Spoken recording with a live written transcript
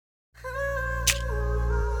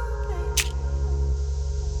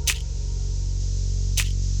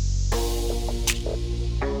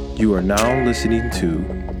You are now listening to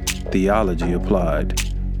Theology Applied,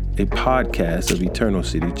 a podcast of Eternal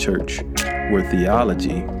City Church, where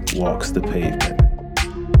theology walks the pavement.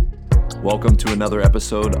 Welcome to another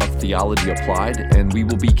episode of Theology Applied, and we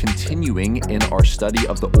will be continuing in our study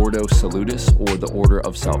of the Ordo Salutis, or the Order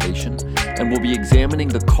of Salvation, and we'll be examining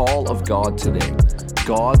the call of God today.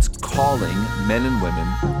 God's calling men and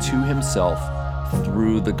women to himself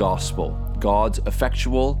through the gospel, God's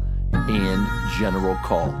effectual and general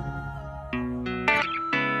call.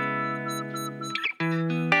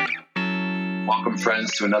 Welcome,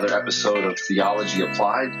 friends, to another episode of Theology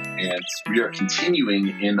Applied, and we are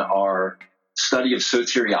continuing in our study of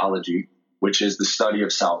soteriology, which is the study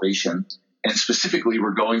of salvation, and specifically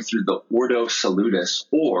we're going through the Ordo Salutis,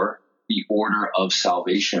 or the Order of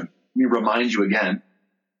Salvation. Let me remind you again: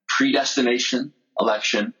 predestination,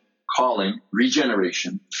 election, calling,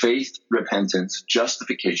 regeneration, faith, repentance,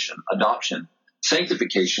 justification, adoption,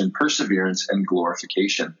 sanctification, perseverance, and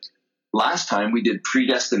glorification. Last time we did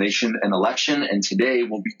predestination and election, and today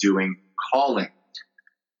we'll be doing calling.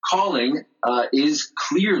 Calling is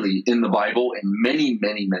clearly in the Bible in many,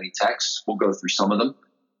 many, many texts. We'll go through some of them.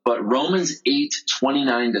 But Romans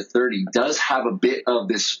 8:29-30 does have a bit of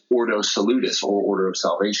this Ordo Salutis, or Order of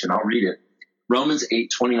Salvation. I'll read it. Romans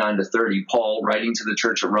 8:29-30, Paul, writing to the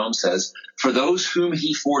church at Rome, says, "For those whom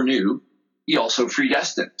he foreknew, he also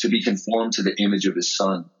predestined to be conformed to the image of his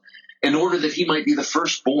Son, in order that he might be the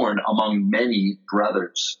firstborn among many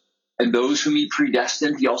brothers. And those whom he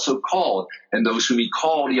predestined, he also called. And those whom he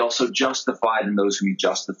called, he also justified. And those whom he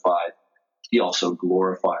justified, he also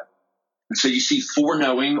glorified." And so you see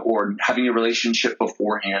foreknowing, or having a relationship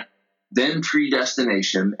beforehand, then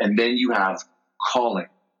predestination, and then you have calling.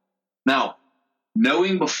 Now,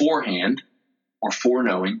 knowing beforehand, or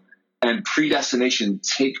foreknowing, and predestination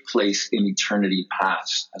take place in eternity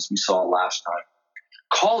past, as we saw last time.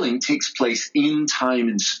 Calling takes place in time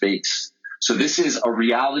and space. So this is a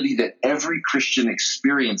reality that every Christian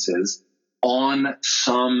experiences on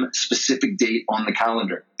some specific date on the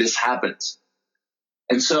calendar. This happens.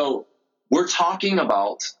 And so we're talking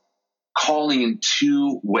about calling in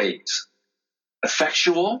two ways: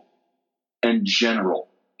 effectual and general.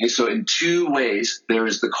 Okay, so in two ways, there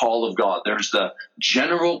is the call of God. There's the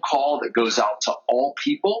general call that goes out to all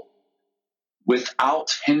people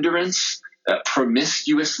without hindrance,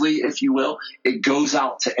 promiscuously, if you will. It goes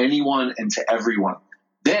out to anyone and to everyone.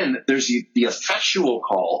 Then there's the effectual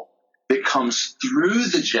call that comes through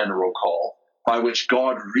the general call, by which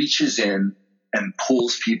God reaches in and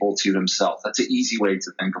pulls people to himself. That's an easy way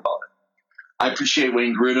to think about it. I appreciate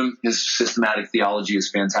Wayne Grudem. His systematic theology is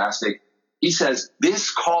fantastic. He says this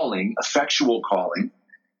calling, effectual calling,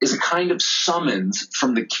 is a kind of summons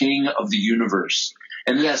from the King of the universe.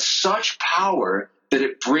 And it has such power that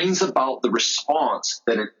it brings about the response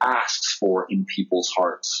that it asks for in people's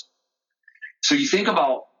hearts. So you think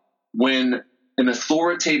about when an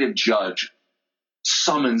authoritative judge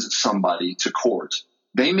summons somebody to court.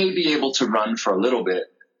 They may be able to run for a little bit,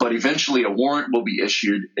 but eventually a warrant will be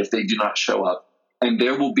issued if they do not show up, and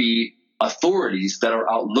there will be authorities that are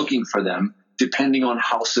out looking for them, depending on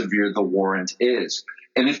how severe the warrant is.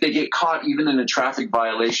 And if they get caught even in a traffic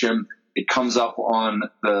violation, it comes up on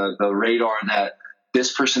the radar that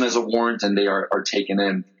this person has a warrant, and they are taken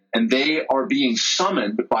in. And they are being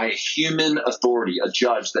summoned by a human authority, a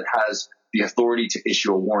judge that has the authority to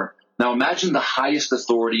issue a warrant. Now imagine the highest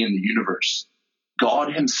authority in the universe,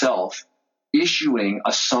 God himself, issuing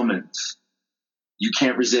a summons. You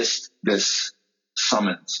can't resist this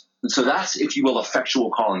summons. And so that's, if you will,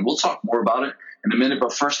 effectual calling. We'll talk more about it in a minute,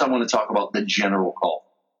 but first I want to talk about the general call.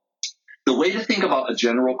 The way to think about a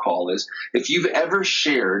general call is, if you've ever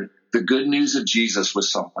shared the good news of Jesus with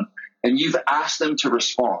someone and you've asked them to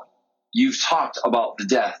respond, you've talked about the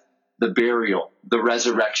death, the burial, the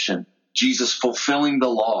resurrection, Jesus fulfilling the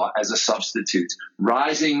law as a substitute,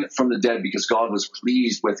 rising from the dead because God was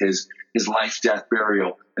pleased with his life, death,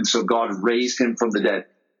 burial, and so God raised him from the dead.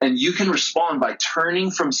 And you can respond by turning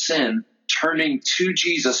from sin, turning to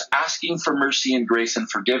Jesus, asking for mercy and grace and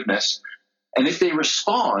forgiveness. And if they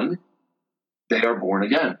respond, they are born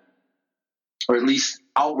again. Or at least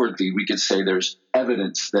outwardly, we could say there's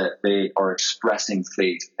evidence that they are expressing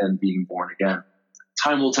faith and being born again.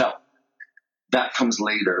 Time will tell. That comes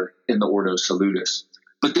later in the Ordo Salutis.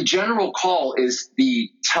 But the general call is the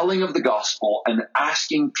telling of the gospel and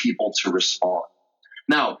asking people to respond.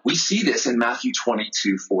 Now, we see this in Matthew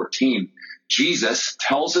 22:14. Jesus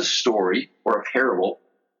tells a story, or a parable,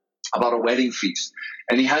 about a wedding feast.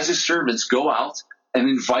 And he has his servants go out and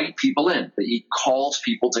invite people in. That he calls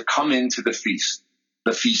people to come into the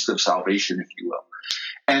feast of salvation, if you will.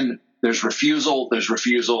 And there's refusal, there's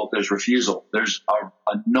refusal, there's refusal. There's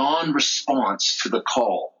a non-response to the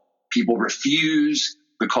call. People refuse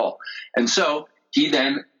the call. And so he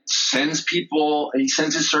then sends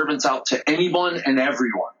his servants out to anyone and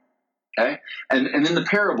everyone. Okay. And in the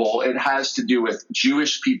parable, it has to do with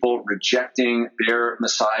Jewish people rejecting their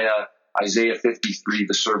Messiah, Isaiah 53,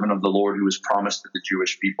 the servant of the Lord who was promised to the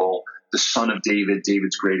Jewish people, the son of David,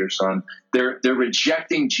 David's greater son. They're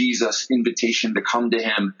rejecting Jesus' invitation to come to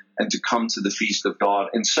him and to come to the feast of God.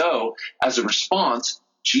 And so as a response,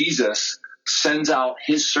 Jesus sends out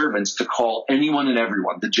his servants to call anyone and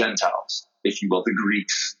everyone, the Gentiles, if you will, the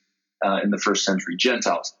Greeks in the first century,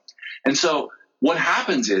 Gentiles. And so what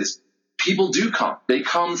happens is people do come. They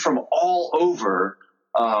come from all over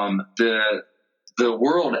the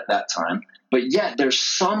world at that time, but yet there's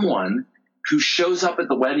someone who shows up at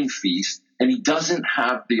the wedding feast and he doesn't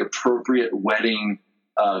have the appropriate wedding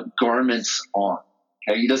garments on.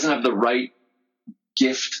 Okay? He doesn't have the right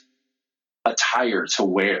gift attire to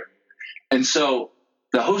wear. And so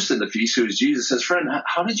the host of the feast, who is Jesus, says, "Friend,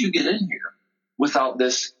 how did you get in here without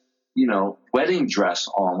this, wedding dress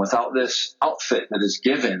on, without this outfit that is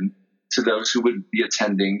given to those who would be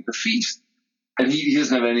attending the feast?" And he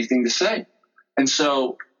doesn't have anything to say. And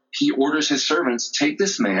so he orders his servants, take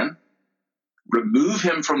this man, remove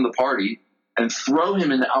him from the party, and throw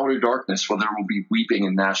him in the outer darkness where there will be weeping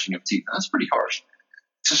and gnashing of teeth. Now, that's pretty harsh.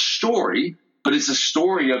 It's a story, but it's a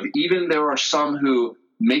story of even there are some who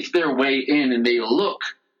make their way in and they look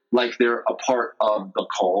like they're a part of the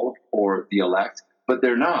called or the elect, but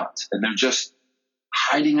they're not. And they're just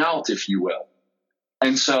hiding out, if you will.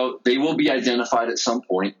 And so they will be identified at some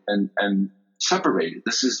point and separated.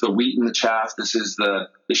 This is the wheat and the chaff. This is the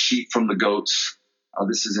sheep from the goats.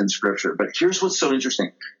 This is in Scripture. But here's what's so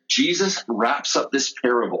interesting. Jesus wraps up this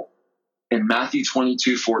parable in Matthew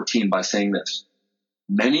 22:14 by saying this: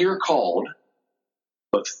 "Many are called,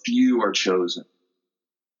 but few are chosen."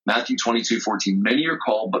 Matthew 22:14. Many are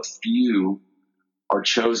called, but few are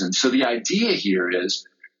chosen. So the idea here is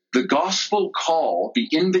the gospel call, the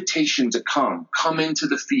invitation to come into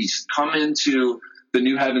the feast, come into the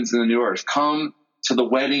new heavens and the new earth, come to the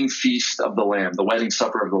wedding feast of the Lamb, the wedding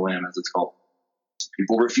supper of the Lamb, as it's called.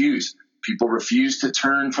 People refuse. People refuse to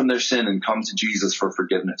turn from their sin and come to Jesus for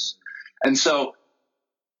forgiveness. And so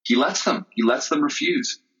he lets them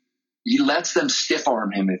refuse. He lets them stiff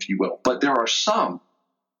arm him, if you will. But there are some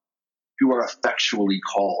who are effectually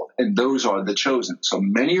called, and those are the chosen. So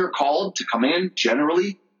many are called to come in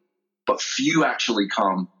generally, but few actually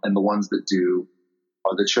come, and the ones that do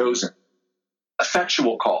are the chosen.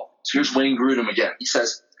 Effectual call. So here's Wayne Grudem again. He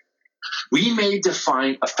says, "We may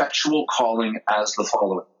define effectual calling as the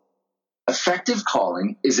following. Effective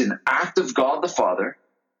calling is an act of God the Father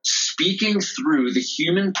speaking through the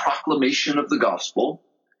human proclamation of the gospel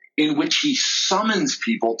in which he summons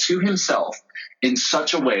people to himself in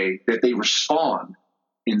such a way that they respond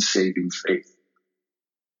in saving faith."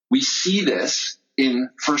 We see this in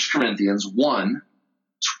 1 Corinthians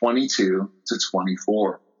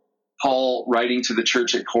 1:22-24. Paul, writing to the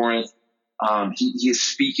church at Corinth, he is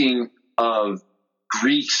speaking of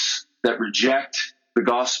Greeks that reject the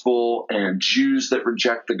gospel and Jews that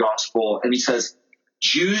reject the gospel. And he says,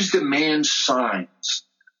 Jews demand signs.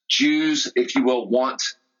 Jews, if you will,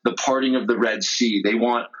 want the parting of the Red Sea. They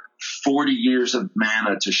want 40 years of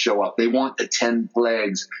manna to show up. They want the 10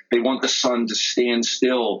 plagues. They want the sun to stand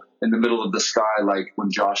still in the middle of the sky like when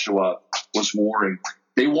Joshua was warring.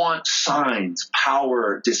 They want signs,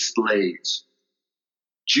 power displays.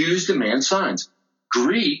 Jews demand signs.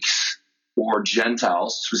 Greeks, or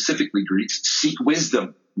Gentiles, specifically Greeks, seek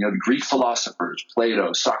wisdom. The Greek philosophers,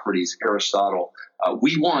 Plato, Socrates, Aristotle.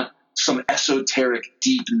 We want some esoteric,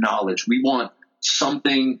 deep knowledge. We want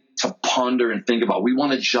something to ponder and think about. We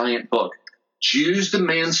want a giant book. Jews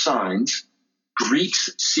demand signs. Greeks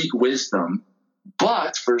seek wisdom.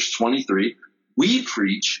 But, verse 23, we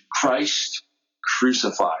preach Christ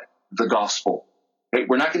crucified, the gospel. Okay?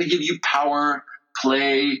 We're not going to give you power,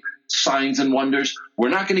 play, signs and wonders. We're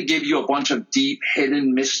not going to give you a bunch of deep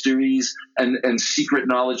hidden mysteries and secret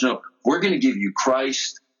knowledge. No, we're going to give you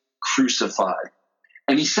Christ crucified.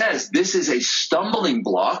 And he says this is a stumbling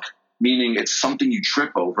block, meaning it's something you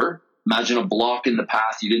trip over. Imagine a block in the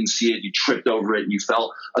path. You didn't see it. You tripped over it and you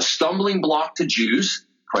fell. A stumbling block to Jews,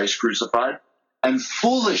 Christ crucified, and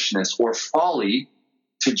foolishness or folly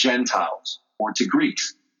to Gentiles or to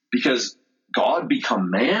Greeks. Because God become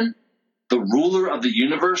man, the ruler of the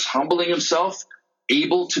universe, humbling himself,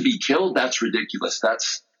 able to be killed, that's ridiculous.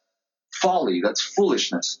 That's folly. That's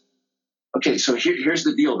foolishness. Okay, so here's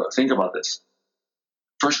the deal, though. Think about this.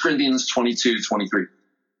 1 Corinthians 22:23.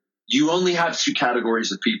 You only have two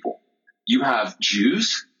categories of people. you have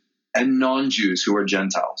Jews and non-Jews who are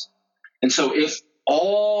Gentiles. And so if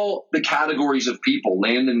all the categories of people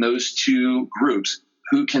land in those two groups,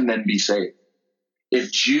 who can then be saved?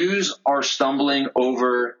 If Jews are stumbling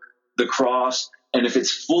over the cross, and if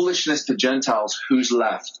it's foolishness to Gentiles, who's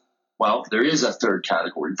left? Well, there is a third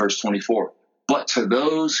category, verse 24. But to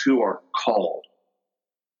those who are called,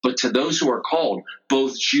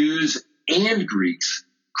 both Jews and Greeks,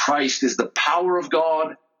 Christ is the power of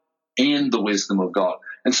God and the wisdom of God.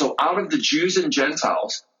 And so out of the Jews and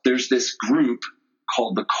Gentiles, there's this group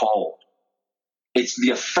called the called. It's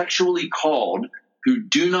the effectually called who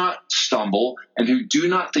do not stumble and who do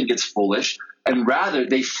not think it's foolish, and rather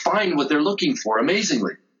they find what they're looking for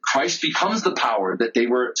amazingly. Christ becomes the power that they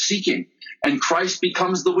were seeking, and Christ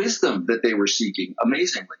becomes the wisdom that they were seeking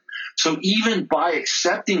amazingly. So even by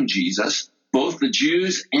accepting Jesus, both the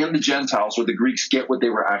Jews and the Gentiles or the Greeks get what they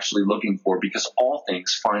were actually looking for, because all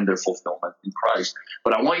things find their fulfillment in Christ.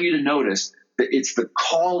 But I want you to notice that it's the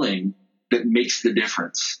calling that makes the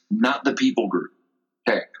difference, not the people group.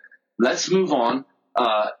 Okay, let's move on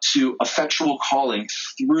to effectual calling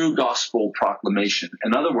through gospel proclamation.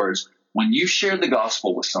 In other words, when you share the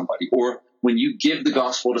gospel with somebody, or when you give the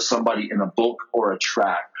gospel to somebody in a book or a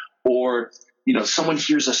tract, or someone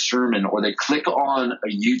hears a sermon, or they click on a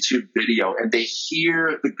YouTube video and they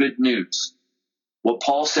hear the good news. What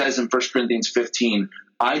Paul says in 1 Corinthians 15,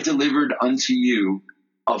 I delivered unto you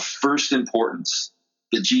of first importance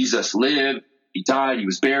that Jesus lived, he died, he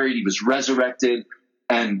was buried, he was resurrected,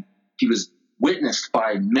 and he was witnessed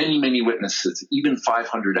by many, many witnesses, even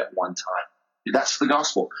 500 at one time. That's the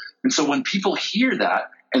gospel. And so when people hear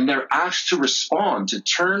that and they're asked to respond, to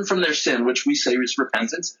turn from their sin, which we say is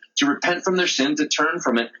repentance, to repent from their sin, to turn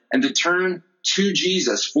from it, and to turn to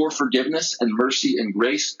Jesus for forgiveness and mercy and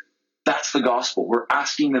grace, that's the gospel. We're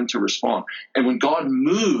asking them to respond. And when God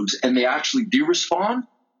moves and they actually do respond,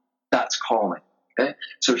 that's calling. Okay?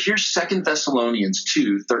 So here's 2 Thessalonians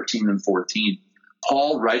 2, 13 and 14.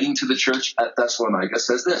 Paul, writing to the church at Thessalonica,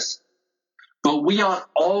 says this, but we ought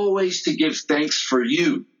always to give thanks for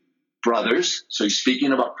you, brothers, so he's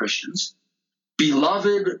speaking about Christians,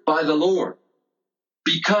 beloved by the Lord,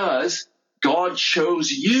 because God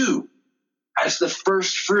chose you as the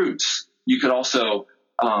first fruits. You could also,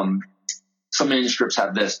 some manuscripts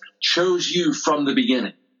have this, chose you from the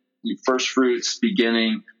beginning. First fruits,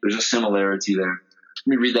 beginning, there's a similarity there. Let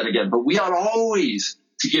me read that again. But we ought always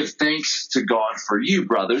to give thanks to God for you,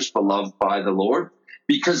 brothers, beloved by the Lord,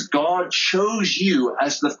 because God chose you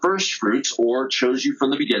as the first fruits, or chose you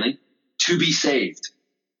from the beginning, to be saved.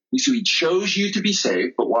 So he chose you to be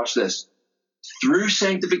saved, but watch this, through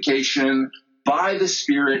sanctification, by the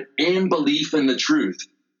Spirit, and belief in the truth.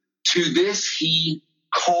 To this he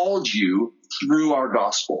called you through our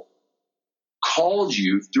gospel. Called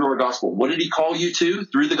you through our gospel. What did he call you to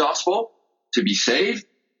through the gospel? To be saved,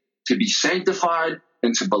 to be sanctified,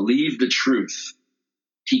 and to believe the truth.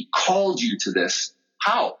 He called you to this.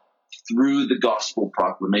 How? Through the gospel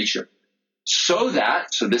proclamation. So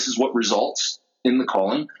this is what results in the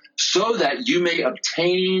calling, so that you may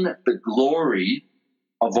obtain the glory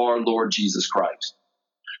of our Lord Jesus Christ.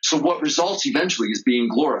 So what results eventually is being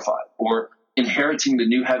glorified, or inheriting the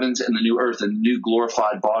new heavens and the new earth and the new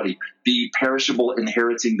glorified body, the perishable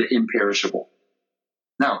inheriting the imperishable.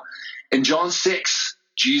 Now, in John 6,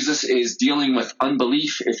 Jesus is dealing with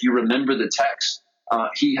unbelief. If you remember the text,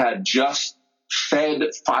 he had just fed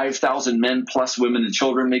 5,000 men plus women and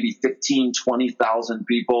children, maybe 15, 20,000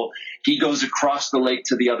 people. He goes across the lake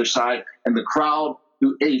to the other side, and the crowd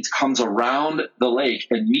who ate comes around the lake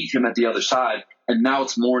and meet him at the other side. And now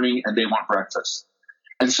it's morning and they want breakfast.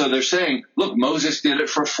 And so they're saying, look, Moses did it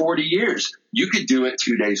for 40 years. You could do it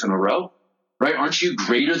 2 days in a row, right? Aren't you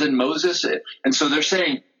greater than Moses? And so they're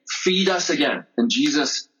saying, feed us again. And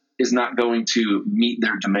Jesus is not going to meet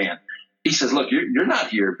their demand. He says, look, you're not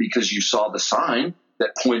here because you saw the sign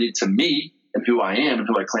that pointed to me and who I am and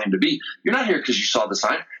who I claim to be. You're not here because you saw the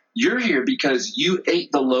sign. You're here because you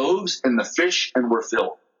ate the loaves and the fish and were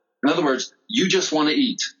filled. In other words, you just want to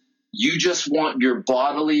eat. You just want your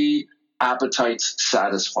bodily appetites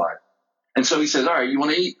satisfied. And so he says, all right, you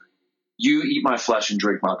want to eat? You eat my flesh and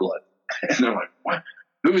drink my blood. And they're like, what?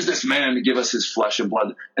 Who is this man to give us his flesh and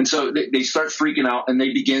blood? And so they start freaking out and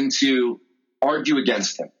they begin to argue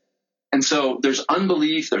against him. And so there's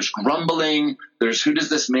unbelief, there's grumbling, there's who does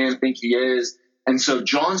this man think he is? And so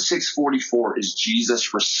John 6:44 is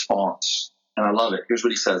Jesus' response. And I love it. Here's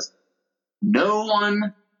what he says. No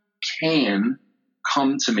one can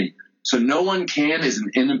come to me. So no one can is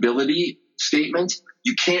an inability statement.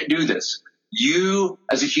 You can't do this. You,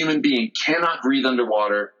 as a human being, cannot breathe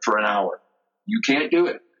underwater for an hour. You can't do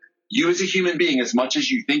it. You as a human being, as much as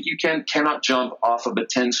you think you cannot jump off of a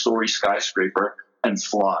 10-story skyscraper and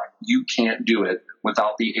fly. You can't do it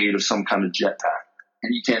without the aid of some kind of jetpack.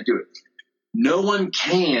 And you can't do it. No one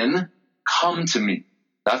can come to me.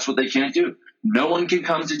 That's what they can't do. No one can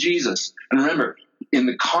come to Jesus. And remember, in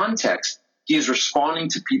the context, he is responding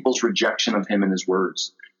to people's rejection of him and his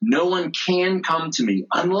words. No one can come to me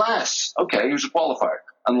unless, okay, here's a qualifier,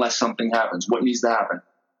 unless something happens. What needs to happen?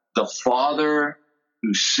 The Father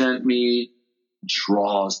who sent me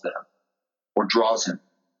draws them, or draws him,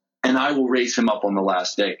 and I will raise him up on the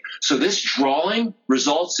last day. So this drawing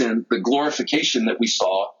results in the glorification that we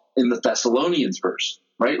saw in the Thessalonians verse,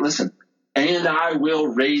 right? Listen, and I will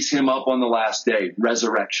raise him up on the last day,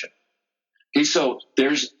 resurrection. Okay, so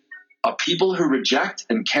there's a people who reject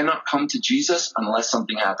and cannot come to Jesus unless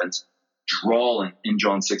something happens. Drawing in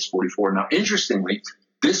John 6:44. Now, interestingly,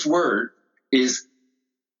 this word is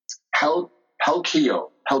helkio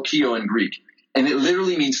in Greek, and it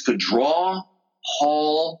literally means to draw,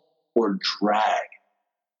 haul, or drag.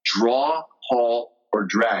 Draw, haul, or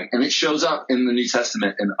drag. And it shows up in the New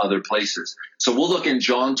Testament and other places. So we'll look in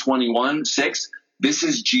John 21:6. This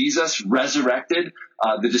is Jesus resurrected.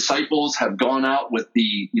 The disciples have gone out with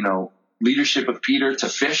the, leadership of Peter to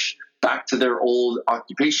fish back to their old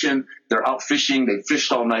occupation. They're out fishing. They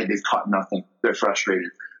fished all night. They've caught nothing. They're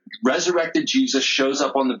frustrated. Resurrected Jesus shows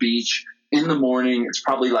up on the beach in the morning. It's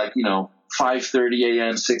probably like, 5:30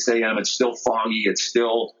 a.m., 6 a.m. It's still foggy. It's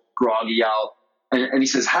still groggy out. And he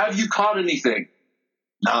says, have you caught anything?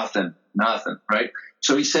 Nothing, right?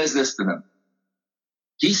 So he says this to them.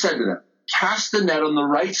 He said to them, cast the net on the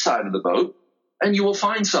right side of the boat and you will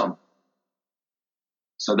find some.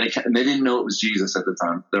 So they didn't know it was Jesus at the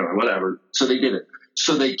time. Whatever. So they did it.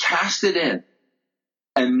 So they cast it in.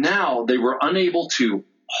 And now they were unable to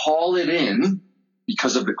haul it in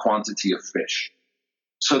because of the quantity of fish.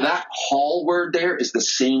 So that haul word there is the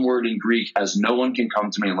same word in Greek as no one can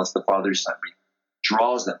come to me unless the Father sent me.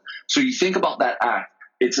 Draws them. So you think about that act.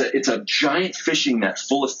 It's a giant fishing net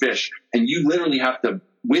full of fish, and you literally have to,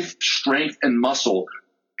 with strength and muscle,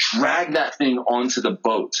 drag that thing onto the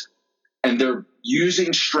boat. And they're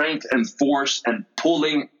using strength and force and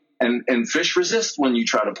pulling, and fish resist when you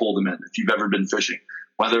try to pull them in. If you've ever been fishing,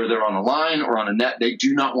 whether they're on a line or on a net, they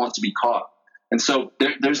do not want to be caught. And so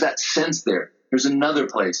there's that sense there. There's another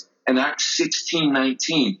place in Acts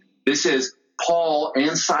 16:19. This is Paul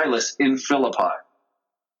and Silas in Philippi.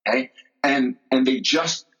 Okay. And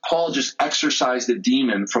Paul just exorcised a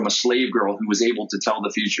demon from a slave girl who was able to tell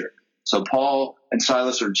the future. So Paul and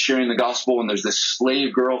Silas are sharing the gospel, and there's this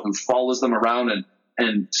slave girl who follows them around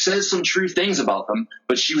and says some true things about them,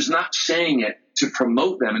 but she was not saying it to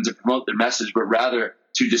promote them and to promote their message, but rather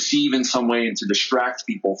to deceive in some way and to distract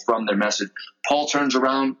people from their message. Paul turns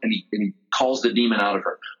around and he calls the demon out of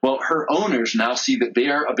her. Well, her owners now see that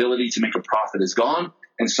their ability to make a profit is gone,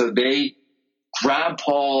 and so they grab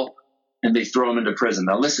Paul and they throw him into prison.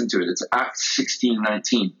 Now listen to it. It's Acts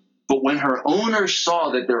 16:19. But when her owners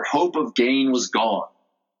saw that their hope of gain was gone,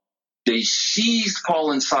 they seized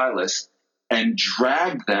Paul and Silas and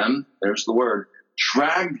dragged them, there's the word,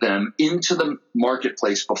 dragged them into the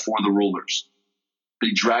marketplace before the rulers.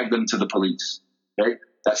 They dragged them to the police. Okay?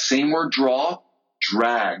 That same word, draw,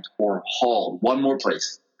 dragged, or hauled. One more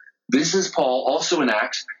place. This is Paul, also in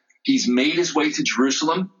Acts. He's made his way to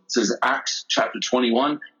Jerusalem. It says Acts chapter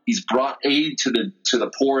 21. He's brought aid to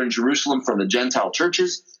the poor in Jerusalem from the Gentile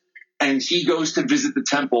churches. And he goes to visit the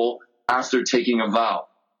temple after taking a vow.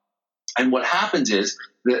 And what happens is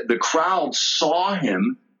that the crowd saw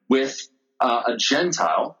him with a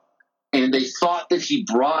Gentile, and they thought that he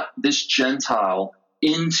brought this Gentile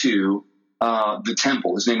into the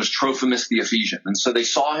temple. His name was Trophimus the Ephesian. And so they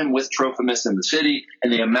saw him with Trophimus in the city,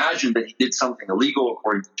 and they imagined that he did something illegal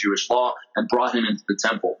according to Jewish law and brought him into the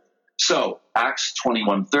temple. So, Acts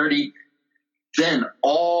 21:30, then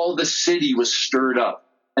all the city was stirred up,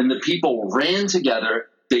 and the people ran together.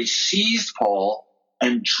 They seized Paul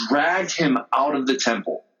and dragged him out of the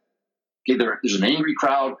temple. Okay, there's an angry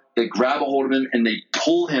crowd. They grab a hold of him and they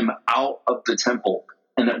pull him out of the temple.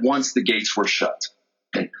 And at once the gates were shut.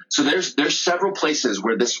 Okay, so there's several places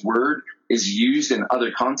where this word is used in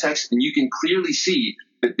other contexts, and you can clearly see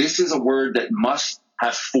that this is a word that must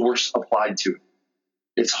have force applied to it.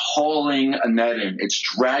 It's hauling a net in. It's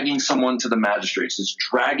dragging someone to the magistrates. It's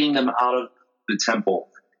dragging them out of the temple.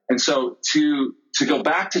 And so to go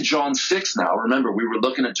back to John 6 now, remember, we were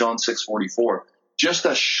looking at John 6:44. Just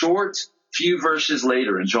a short few verses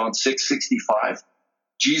later in John 6:65,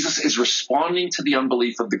 Jesus is responding to the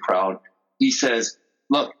unbelief of the crowd. He says,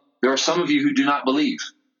 look, there are some of you who do not believe.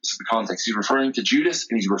 This is the context. He's referring to Judas,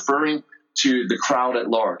 and he's referring to the crowd at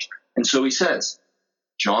large. And so he says,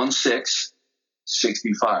 John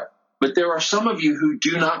 6:65. But there are some of you who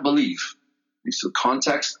do not believe. So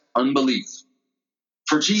context, unbelief.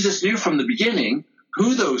 For Jesus knew from the beginning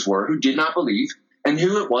who those were who did not believe and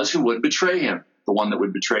who it was who would betray him. The one that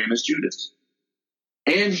would betray him is Judas.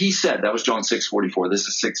 And he said, that was John 6:44. This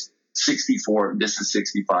is 6:64. This is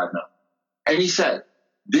 65 now. And he said,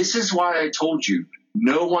 this is why I told you,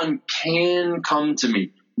 no one can come to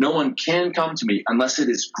me. No one can come to me unless it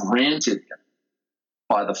is granted him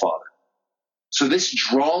by the Father. So this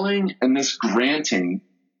drawing and this granting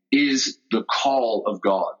is the call of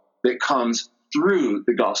God that comes through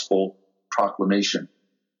the gospel proclamation.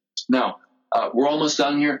 Now, we're almost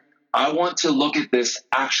done here. I want to look at this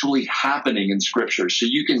actually happening in Scripture so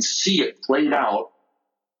you can see it played out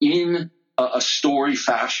in a story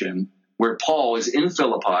fashion where Paul is in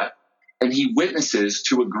Philippi and he witnesses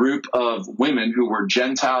to a group of women who were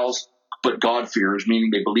Gentiles but God-fearers,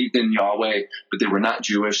 meaning they believed in Yahweh, but they were not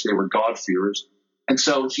Jewish, they were God-fearers. And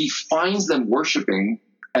so he finds them worshiping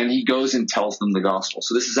and he goes and tells them the gospel.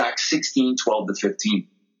 So this is Acts 16:12-15.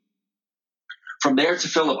 From there to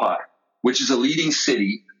Philippi, which is a leading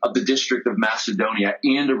city of the district of Macedonia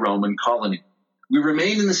and a Roman colony. We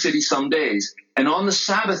remained in the city some days, and on the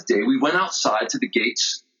Sabbath day we went outside the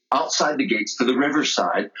gates to the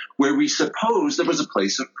riverside, where we supposed there was a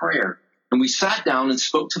place of prayer. And we sat down and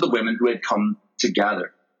spoke to the women who had come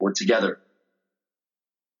together.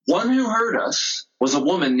 One who heard us was a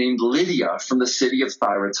woman named Lydia from the city of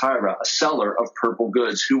Thyatira, a seller of purple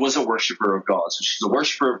goods, who was a worshiper of God. So she's a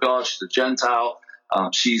worshiper of God. She's a Gentile.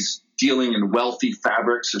 She's dealing in wealthy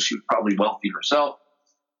fabrics, so she was probably wealthy herself.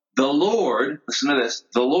 The Lord, listen to this,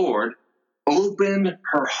 the Lord opened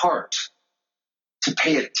her heart to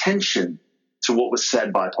pay attention to what was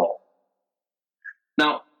said by Paul.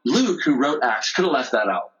 Now, Luke, who wrote Acts, could have left that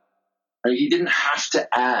out. Right? He didn't have to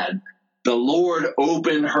add, the Lord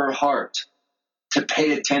opened her heart to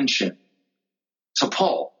pay attention to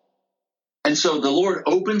Paul. And so the Lord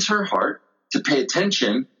opens her heart to pay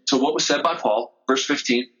attention to what was said by Paul, verse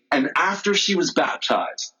 15, and after she was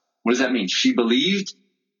baptized. What does that mean? She believed,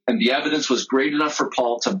 and the evidence was great enough for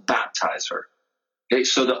Paul to baptize her. Okay,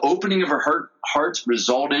 so the opening of her heart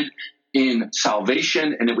resulted in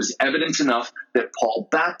salvation, and it was evidence enough that Paul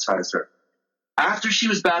baptized her. After she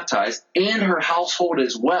was baptized, and her household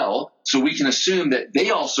as well, so we can assume that they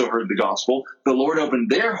also heard the gospel, the Lord opened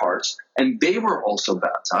their hearts, and they were also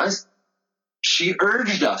baptized. She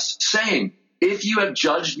urged us, saying, if you have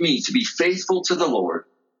judged me to be faithful to the Lord,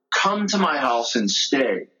 come to my house and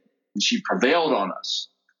stay. And she prevailed on us,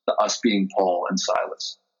 us being Paul and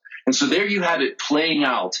Silas. And so there you have it playing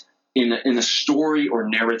out in a story or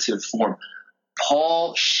narrative form.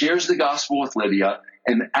 Paul shares the gospel with Lydia,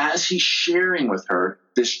 and as he's sharing with her,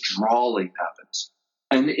 this drawing happens.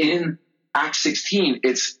 And in Acts 16,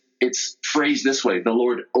 it's phrased this way: the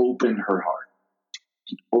Lord opened her heart.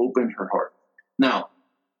 He opened her heart. Now,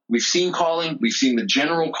 we've seen calling, we've seen the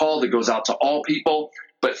general call that goes out to all people,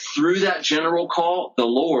 but through that general call, the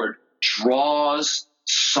Lord draws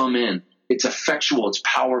some in. It's effectual, it's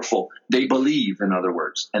powerful. They believe, in other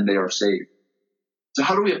words, and they are saved. So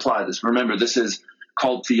how do we apply this? Remember, this is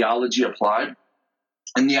called Theology Applied.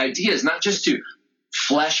 And the idea is not just to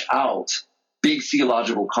flesh out big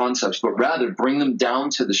theological concepts, but rather bring them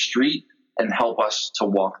down to the street and help us to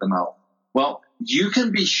walk them out. Well, you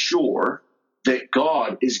can be sure that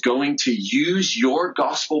God is going to use your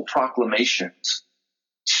gospel proclamations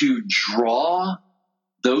to draw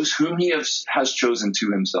those whom he has chosen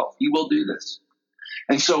to himself. He will do this.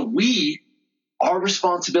 And so our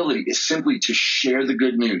responsibility is simply to share the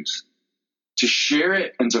good news, to share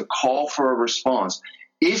it and to call for a response.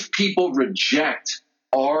 If people reject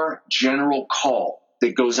our general call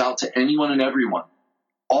that goes out to anyone and everyone,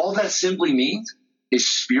 all that simply means is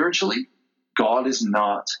spiritually, God is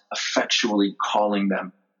not effectually calling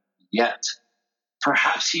them yet.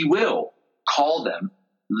 Perhaps he will call them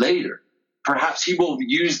later. Perhaps he will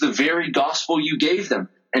use the very gospel you gave them,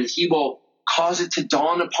 and he will cause it to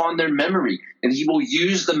dawn upon their memory, and he will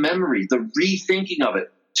use the memory, the rethinking of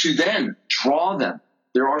it, to then draw them.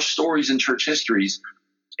 There are stories in church history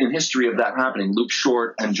of that happening. Luke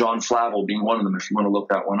Short and John Flavel being one of them, if you want to look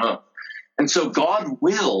that one up. And so God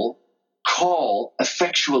will call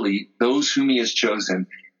effectually those whom he has chosen.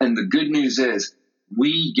 And the good news is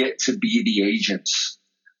we get to be the agents.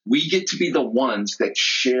 We get to be the ones that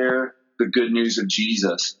share the good news of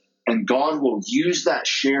Jesus. And God will use that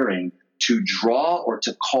sharing to draw or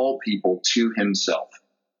to call people to himself.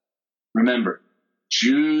 Remember,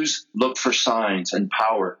 Jews look for signs and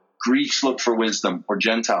power. Greeks look for wisdom, or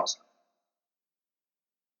Gentiles.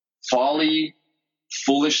 Folly,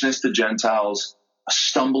 foolishness to Gentiles, a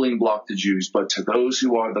stumbling block to Jews, but to those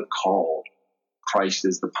who are the called, Christ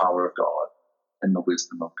is the power of God and the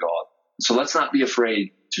wisdom of God. So let's not be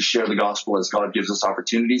afraid to share the gospel as God gives us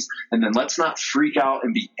opportunities. And then let's not freak out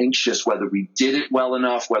and be anxious whether we did it well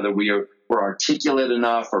enough, whether were articulate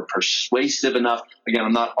enough or persuasive enough. Again,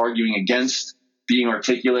 I'm not arguing against being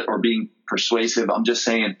articulate or being persuasive. I'm just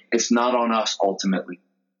saying it's not on us ultimately.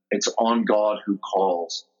 It's on God who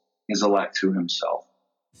calls his elect to himself.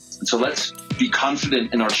 And so let's be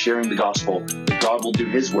confident in our sharing the gospel that God will do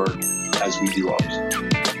his work as we do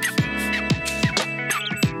ours.